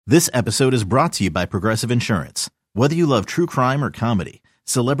This episode is brought to you by Progressive Insurance. Whether you love true crime or comedy,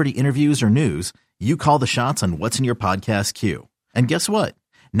 celebrity interviews or news, you call the shots on what's in your podcast queue. And guess what?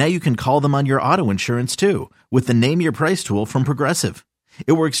 Now you can call them on your auto insurance too with the Name Your Price tool from Progressive.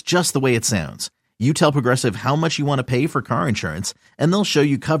 It works just the way it sounds. You tell Progressive how much you want to pay for car insurance, and they'll show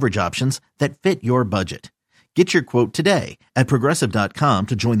you coverage options that fit your budget. Get your quote today at Progressive.com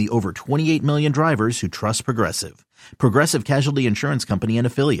to join the over 28 million drivers who trust Progressive. Progressive Casualty Insurance Company and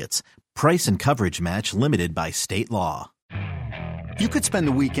Affiliates. Price and coverage match limited by state law. You could spend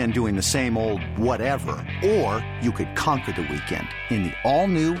the weekend doing the same old whatever, or you could conquer the weekend in the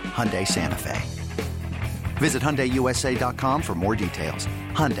all-new Hyundai Santa Fe. Visit HyundaiUSA.com for more details.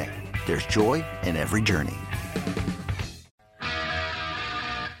 Hyundai, there's joy in every journey.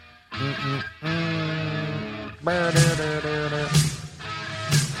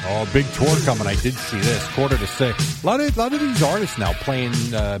 Oh, big tour coming. I did see this. 5:45. A lot of these artists now playing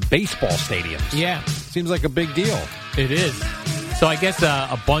baseball stadiums. Yeah. Seems like a big deal. It is. So I guess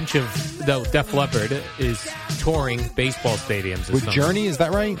a bunch of Def Leppard is touring baseball stadiums. With Journey, is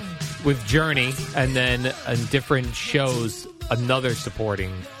that right? With Journey, and then in different shows, another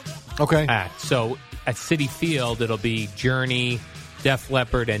supporting act. So at Citi Field, it'll be Journey, Def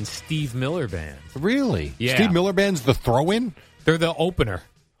Leppard, and Steve Miller Band. Really? Yeah. Steve Miller Band's the throw-in? They're the opener.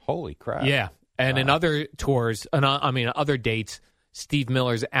 Holy crap. Yeah. And in other tours, other dates, Steve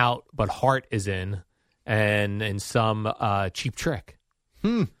Miller's out, but Hart is in, and in some Cheap Trick.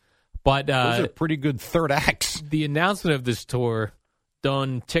 But those are pretty good third acts. The announcement of this tour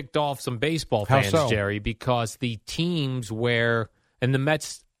done ticked off some baseball fans, How so? Jerry, because the teams and the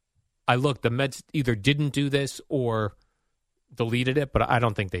Mets, the Mets either didn't do this or deleted it, but I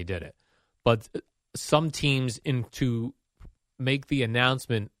don't think they did it. But some teams to make the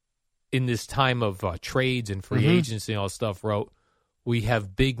announcement in this time of trades and free agency and all stuff wrote, "We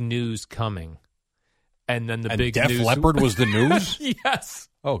have big news coming." And then big Def news. Leppard was the news? Yes.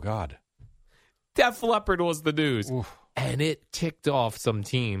 Oh, God. Def Leppard was the news. Oof. And it ticked off some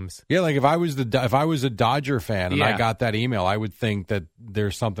teams. Yeah, like if I was a Dodger fan and I got that email, I would think that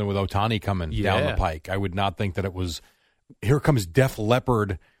there's something with Ohtani coming down the pike. I would not think that it was, here comes Def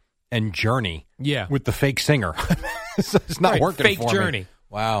Leppard and Journey with the fake singer. It's not working fake for me. Journey.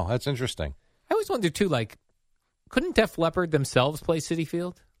 Wow, that's interesting. I always wonder, too, couldn't Def Leppard themselves play Citi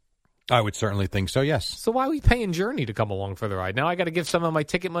Field? I would certainly think so, yes. So why are we paying Journey to come along for the ride? Now I got to give some of my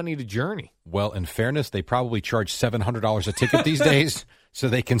ticket money to Journey. Well, in fairness, they probably charge $700 a ticket these days, so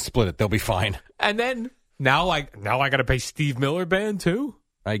they can split it. They'll be fine. And then now I got to pay Steve Miller Band too?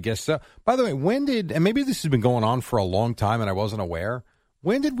 I guess so. By the way, and maybe this has been going on for a long time and I wasn't aware,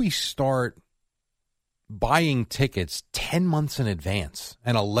 when did we start buying tickets 10 months in advance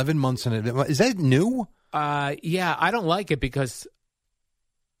and 11 months in advance? Is that new? Yeah, I don't like it because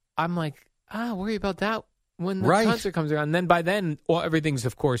I'm worry about that when the concert comes around. And then by then, everything's,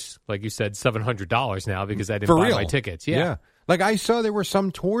 of course, like you said, $700 now because I didn't buy my tickets. Yeah. Like I saw there were some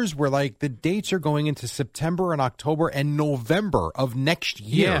tours where the dates are going into September and October and November of next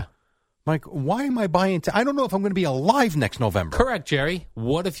year. Yeah. Like, why am I buying? I don't know if I'm going to be alive next November. Correct, Jerry.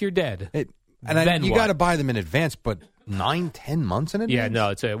 What if you're dead? You got to buy them in advance, but 9-10 months in advance?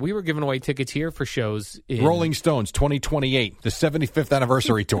 Yeah, no. We were giving away tickets here for shows in Rolling Stones 2028, the 75th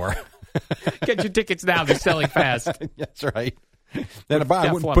anniversary tour. Get your tickets now; they're selling fast. That's right. Then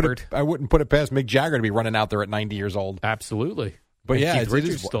I wouldn't put it past Mick Jagger to be running out there at 90 years old. Absolutely. But Keith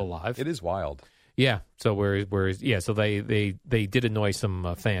Richards still alive. It is wild. Yeah. So so they did annoy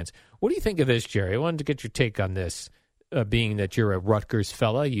some fans. What do you think of this, Jerry? I wanted to get your take on this. Being that you're a Rutgers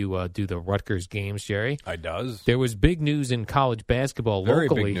fella, you do the Rutgers games, Jerry. I does. There was big news in college basketball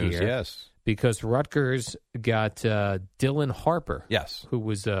locally big news, here. Yes. Because Rutgers got Dylan Harper. Yes. Who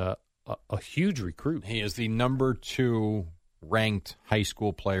was a huge recruit. He is the number 2 ranked high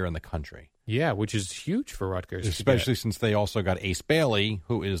school player in the country. Yeah, which is huge for Rutgers. Especially since they also got Ace Bailey,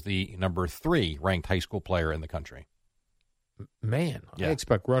 who is the number 3 ranked high school player in the country. Man, I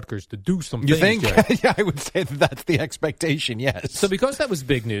expect Rutgers to do some You things. think? Yeah, I would say that's the expectation, yes. So because that was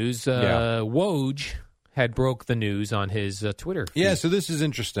big news, Woj had broke the news on his Twitter feed. Yeah, so this is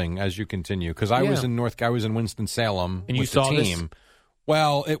interesting as you continue, because I was in Winston-Salem and with you saw the team. This?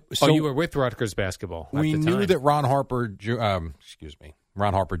 Well, you were with Rutgers basketball at we the knew time. that Ron Harper Jr.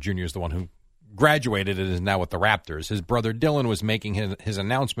 is the one who graduated and is now with the Raptors. His brother Dylan was making his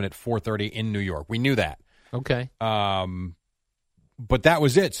announcement at 4:30 in New York. We knew that. Okay. But that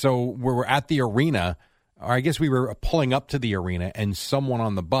was it. So we were at the arena, or I guess we were pulling up to the arena, and someone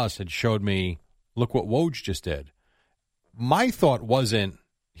on the bus had showed me, look what Woj just did. My thought wasn't,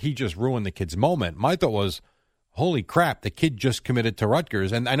 he just ruined the kid's moment. My thought was, holy crap, the kid just committed to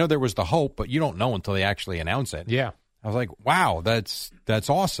Rutgers. And I know there was the hope, but you don't know until they actually announce it. Yeah. I was like, wow, that's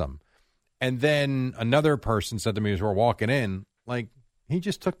awesome. And then another person said to me as we're walking in, like, he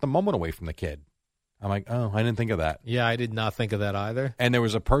just took the moment away from the kid. I'm like, oh, I didn't think of that. Yeah, I did not think of that either. And there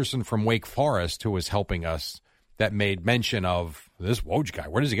was a person from Wake Forest who was helping us that made mention of this Woj guy.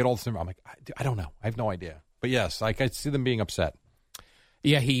 Where does he get all this? I'm like, I don't know. I have no idea. But yes, I see them being upset.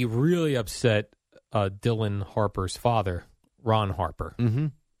 Yeah, he really upset Dylan Harper's father, Ron Harper. Mm-hmm.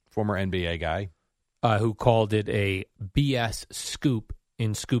 Former NBA guy. Who called it a BS scoop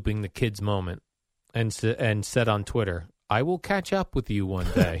in scooping the kid's moment and said on Twitter, I will catch up with you one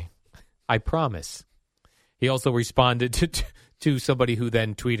day. I promise. He also responded to somebody who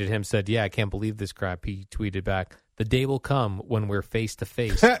then tweeted him, said, yeah, I can't believe this crap. He tweeted back, the day will come when we're face to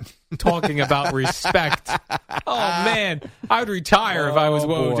face talking about respect. Oh, man. I would retire if I was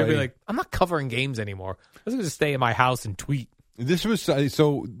Woj. I'd be like, I'm not covering games anymore. I was going to stay in my house and tweet. This was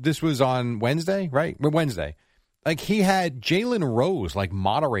this was on Wednesday, right? Wednesday. Like, he had Jalen Rose, like,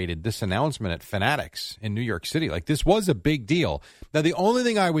 moderated this announcement at Fanatics in New York City. Like, this was a big deal. Now, the only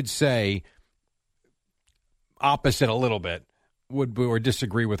thing I would say opposite a little bit or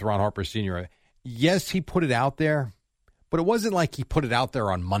disagree with Ron Harper Sr., yes, he put it out there, but it wasn't like he put it out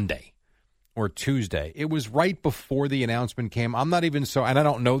there on Monday or Tuesday. It was right before the announcement came. I'm not even and I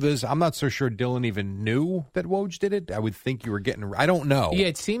don't know this, I'm not so sure Dylan even knew that Woj did it. I would think you were I don't know. Yeah,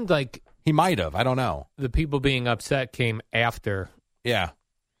 it seemed like he might have. I don't know. The people being upset came after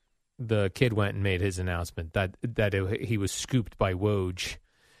the kid went and made his announcement that he was scooped by Woj.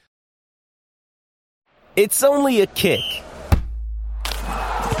 It's only a kick,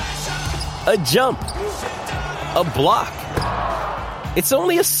 a jump, a block. It's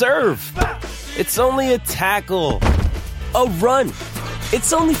only a serve. It's only a tackle, a run.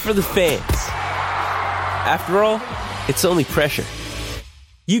 It's only for the fans. After all, it's only pressure.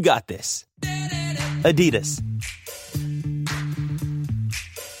 You got this. Adidas.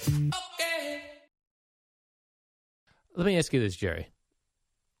 Let me ask you this, Jerry.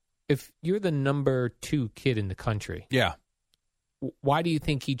 If you're the number 2 kid in the country, why do you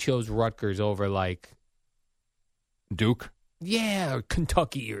think he chose Rutgers over, like, Duke? Yeah, or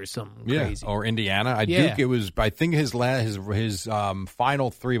Kentucky or something crazy. Or Indiana. Duke, it was, I think his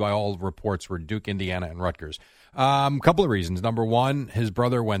final 3 by all reports were Duke, Indiana, and Rutgers. Couple of reasons. Number one, his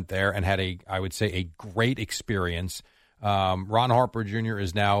brother went there and had I would say, a great experience. Ron Harper Jr.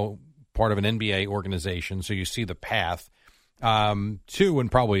 is now part of an NBA organization, so you see the path. 2,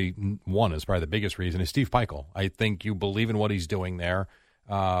 and probably 1 is probably the biggest reason, is Steve Peichel. I think you believe in what he's doing there.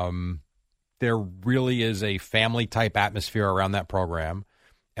 There really is a family-type atmosphere around that program.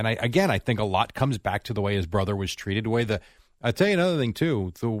 And I think a lot comes back to the way his brother was treated. I'll tell you another thing,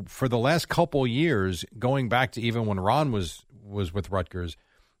 too. For the last couple years, going back to even when Ron was with Rutgers,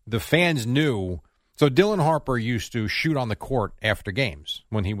 the fans knew. So Dylan Harper used to shoot on the court after games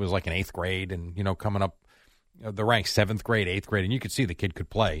when he was like in 8th grade and, coming up the ranks, 7th grade, 8th grade. And you could see the kid could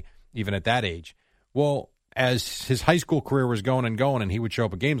play even at that age. Well, as his high school career was going and he would show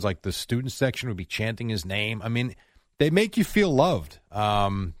up at games, like the student section would be chanting his name. I mean, they make you feel loved.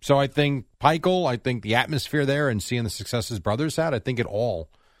 So I think Peichel, I think the atmosphere there and seeing the success his brothers had, I think it all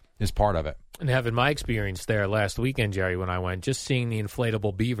is part of it. And having my experience there last weekend, Jerry, when I went, just seeing the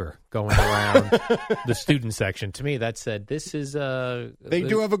inflatable beaver going around the student section, to me, that said, this is a... They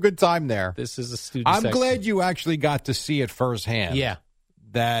do have a good time there. This is a student section. I'm glad you actually got to see it firsthand. Yeah.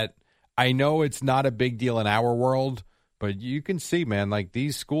 That I know it's not a big deal in our world, but you can see, man, like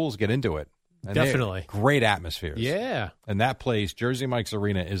these schools get into it. And definitely. Great atmospheres. Yeah. And that place, Jersey Mike's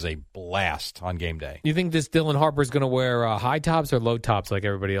Arena, is a blast on game day. You think this Dylan Harper's going to wear high tops or low tops like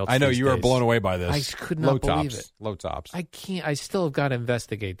everybody else? I know you were blown away by this. I could not believe it. Low tops. I can't. I still have got to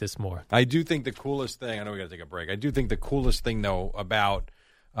investigate this more. I do think the coolest thing, I know we got to take a break. I do think the coolest thing, though, about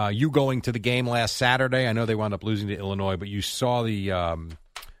you going to the game last Saturday, I know they wound up losing to Illinois, but you saw the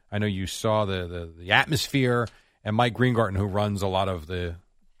atmosphere, and Mike Greengarten, who runs a lot of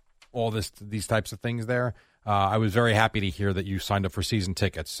these types of things there. I was very happy to hear that you signed up for season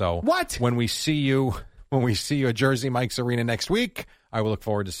tickets. So what? When we see you at Jersey Mike's Arena next week, I will look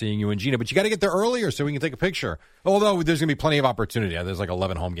forward to seeing you and Gina. But you got to get there earlier so we can take a picture. Although there's going to be plenty of opportunity. There's like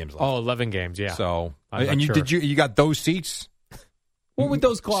 11 home games left. Oh, 11 games, yeah. So you got those seats? What would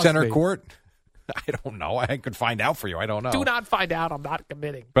those cost? Center court? I don't know. I could find out for you. I don't know. Do not find out. I'm not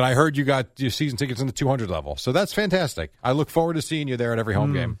committing. But I heard you got your season tickets in the 200 level. So that's fantastic. I look forward to seeing you there at every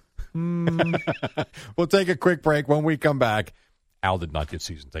home game. We'll take a quick break. When we come back, Al did not get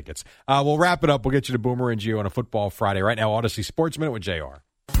season tickets. We'll wrap it up. We'll get you to Boomer and Gio on a Football Friday. Right now, Odyssey Sports Minute with JR.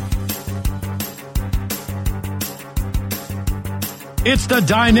 It's the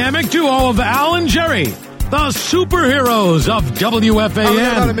dynamic duo of Al and Jerry, the superheroes of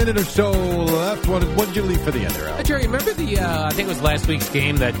WFAN. About a minute or so left. What did you leave for the end, Al? Jerry, remember I think it was last week's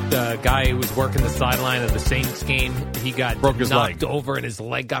game, that guy who was working the sideline of the Saints game, he broke his knocked leg over and his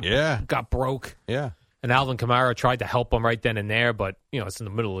leg got broke. Yeah. And Alvin Kamara tried to help him right then and there, but, it's in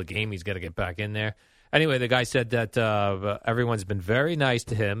the middle of the game. He's got to get back in there. Anyway, the guy said that everyone's been very nice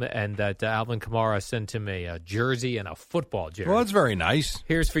to him and that Alvin Kamara sent him a jersey and a football jersey. Well, that's very nice.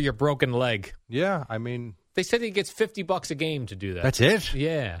 Here's for your broken leg. Yeah, I mean... They said he gets $50 a game to do that. That's it?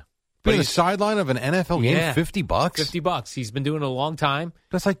 Yeah. Being the sideline of an NFL game, $50? $50. He's been doing it a long time.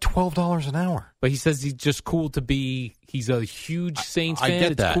 That's like $12 an hour. But he says he's just cool to be... He's a huge Saints fan. I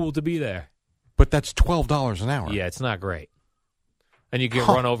get that. It's cool to be there. But that's $12 an hour. Yeah, it's not great. And you get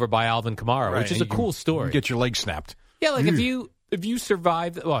run over by Alvin Kamara, which is a cool story. You get your leg snapped. Yeah, like if you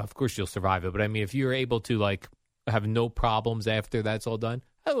survive, well, of course you'll survive it. But I mean, if you're able to have no problems after that's all done,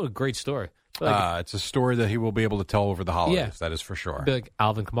 that's a great story. It's a story that he will be able to tell over the holidays. Yeah. That is for sure. Be like,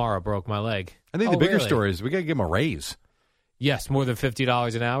 Alvin Kamara broke my leg. I think the bigger story is we got to give him a raise. Yes, more than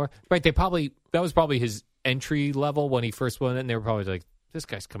 $50 an hour. Right? That was probably his entry level when he first went in. They were probably like, this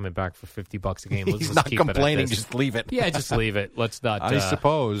guy's coming back for $50 a game. He's not complaining. Just leave it. Yeah, just leave it. Let's not. I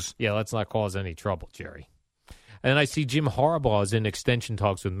suppose. Yeah, let's not cause any trouble, Jerry. And then I see Jim Harbaugh is in extension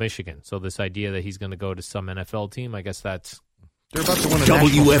talks with Michigan. So this idea that he's going to go to some NFL team, I guess that's. They're about to win a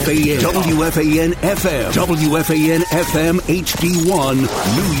WFAN, WFAN FM, WFAN FM HD1,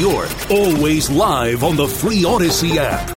 New York. Always live on the free Odyssey app.